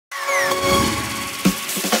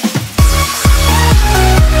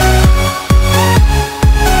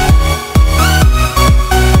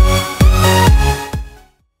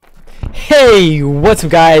Hey, what's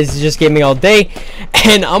up guys? It's just gaming all day,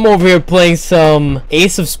 and I'm over here playing some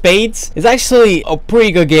Ace of Spades. It's actually a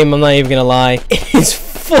pretty good game, I'm not even gonna lie. It is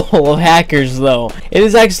full of hackers though. It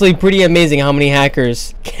is actually pretty amazing how many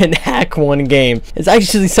hackers can hack one game. It's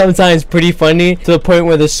actually sometimes pretty funny to the point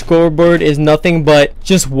where the scoreboard is nothing but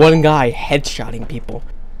just one guy headshotting people.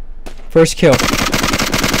 First kill.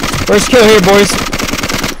 First kill here, boys.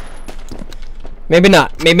 Maybe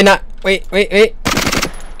not. Maybe not. Wait.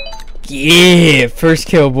 Yeah, first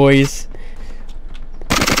kill, boys.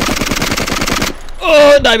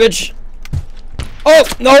 Oh, die, bitch. Oh,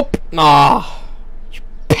 nope. Ah, you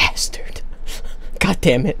bastard. God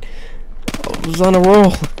damn it. I was on a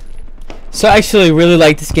roll. So I actually really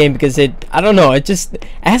like this game because I don't know, it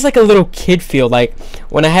has like a little kid feel. Like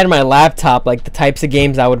when I had my laptop, like the types of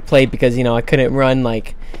games I would play, because you know I couldn't run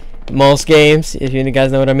like most games, if you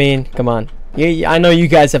guys know what I mean. Come on. I know you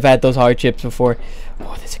guys have had those hardships before.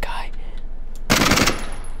 Oh, there's a guy.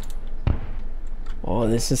 Oh,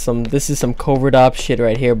 this is some covert op shit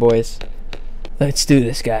right here, boys. Let's do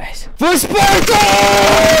this, guys. For Sparta!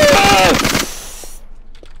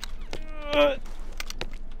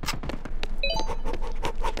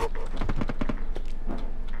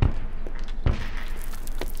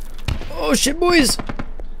 Oh shit, boys!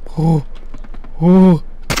 Oh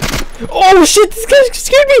shit! This guy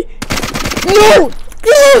scared me! No!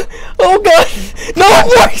 Oh god! No,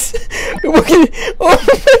 boys!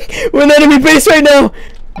 We're in enemy base right now!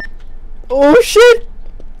 Oh shit!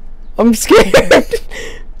 I'm scared!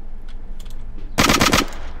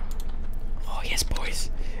 Oh yes, boys!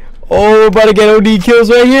 Oh, we're about to get OD kills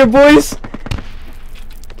right here, boys!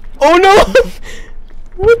 Oh no!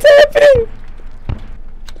 What's happening?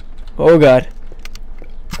 Oh god!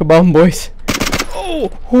 Come on, boys! Oh!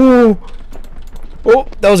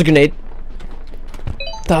 That was a grenade.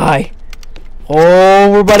 Die.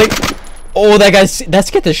 Oh, we're about to... Oh, that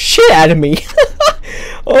scared the shit out of me.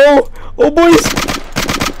 Oh, boys.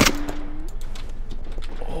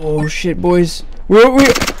 Oh, shit, boys.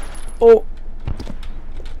 Oh.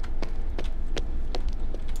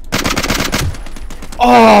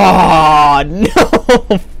 Oh,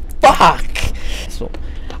 no. Fuck. So,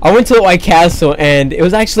 I went to the White Castle, and it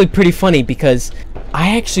was actually pretty funny because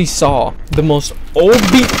I actually saw the most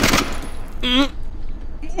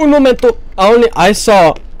I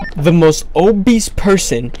saw the most obese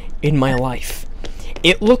person in my life.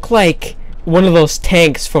 It looked like one of those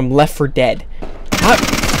tanks from Left 4 Dead.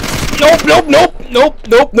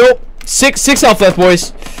 Nope. Six health left,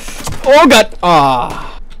 boys. Oh god.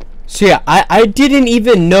 So yeah, I didn't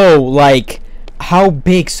even know like how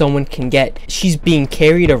big someone can get. She's being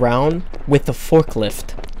carried around with a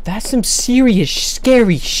forklift. That's some serious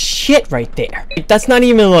scary shit right there. That's not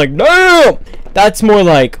even like no. That's more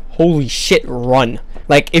like holy shit, run.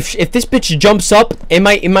 Like if this bitch jumps up, it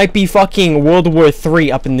might be fucking World War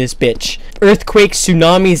III up in this bitch. Earthquakes,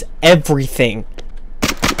 tsunamis, everything.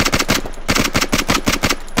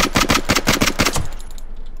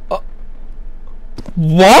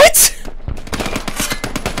 What?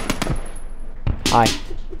 Hi.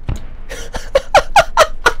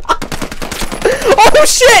 Oh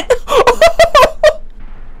shit!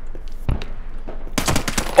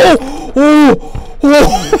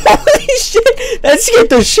 Holy shit! That scared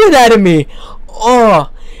the shit out of me. Oh.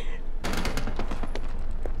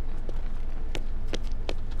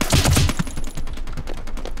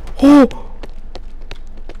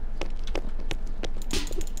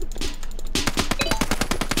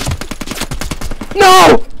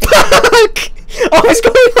 No! Fuck! I was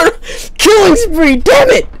going on a killing spree. Damn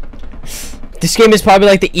it! This game is probably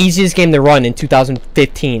like the easiest game to run in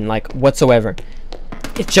 2015, like whatsoever.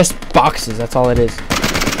 It's just boxes, that's all it is.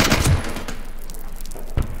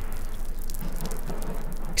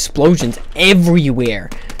 Explosions everywhere.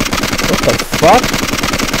 What the fuck?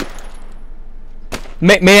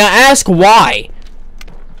 May I ask why?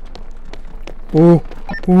 Ooh.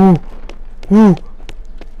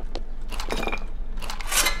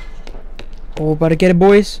 Oh, about to get it,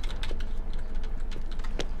 boys.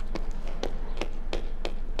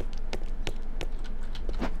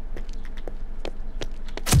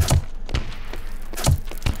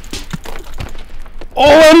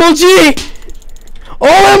 OMG!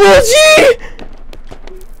 OMG!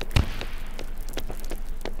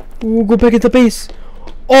 Ooh, go back at the base.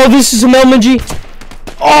 Oh, this is an LMG.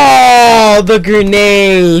 Oh, the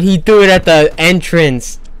grenade. He threw it at the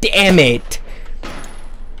entrance. Damn it.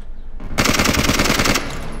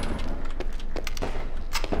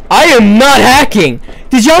 I am not hacking.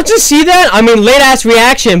 Did y'all just see that? I mean, late ass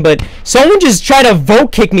reaction, but someone just tried to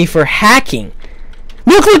vote kick me for hacking.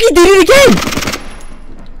 Look, he did it again.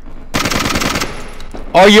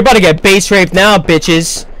 Oh, you're about to get base raped now,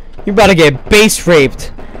 bitches. You're about to get base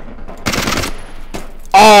raped.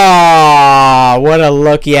 Oh, what a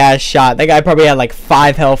lucky ass shot. That guy probably had like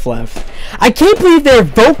 5 health left. I can't believe they're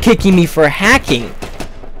vote kicking me for hacking.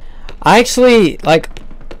 I actually, like,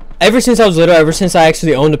 ever since I was little, ever since I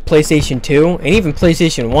actually owned a PlayStation 2, and even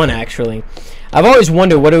PlayStation 1 actually, I've always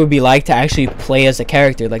wondered what it would be like to actually play as a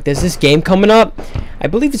character. Like, there's this game coming up. I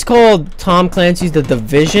believe it's called Tom Clancy's The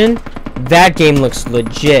Division. That game looks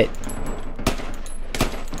legit.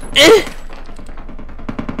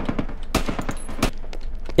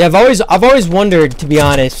 Yeah, I've always wondered, to be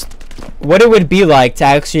honest, what it would be like to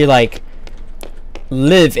actually like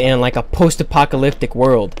live in like a post-apocalyptic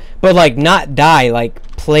world, but like not die, like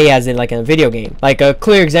play as in like in a video game. Like a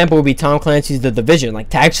clear example would be Tom Clancy's The Division. Like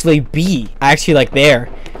to actually be like there,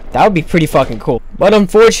 that would be pretty fucking cool. But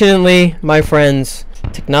unfortunately, my friends,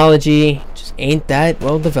 technology just ain't that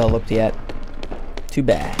well developed yet. Too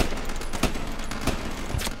bad.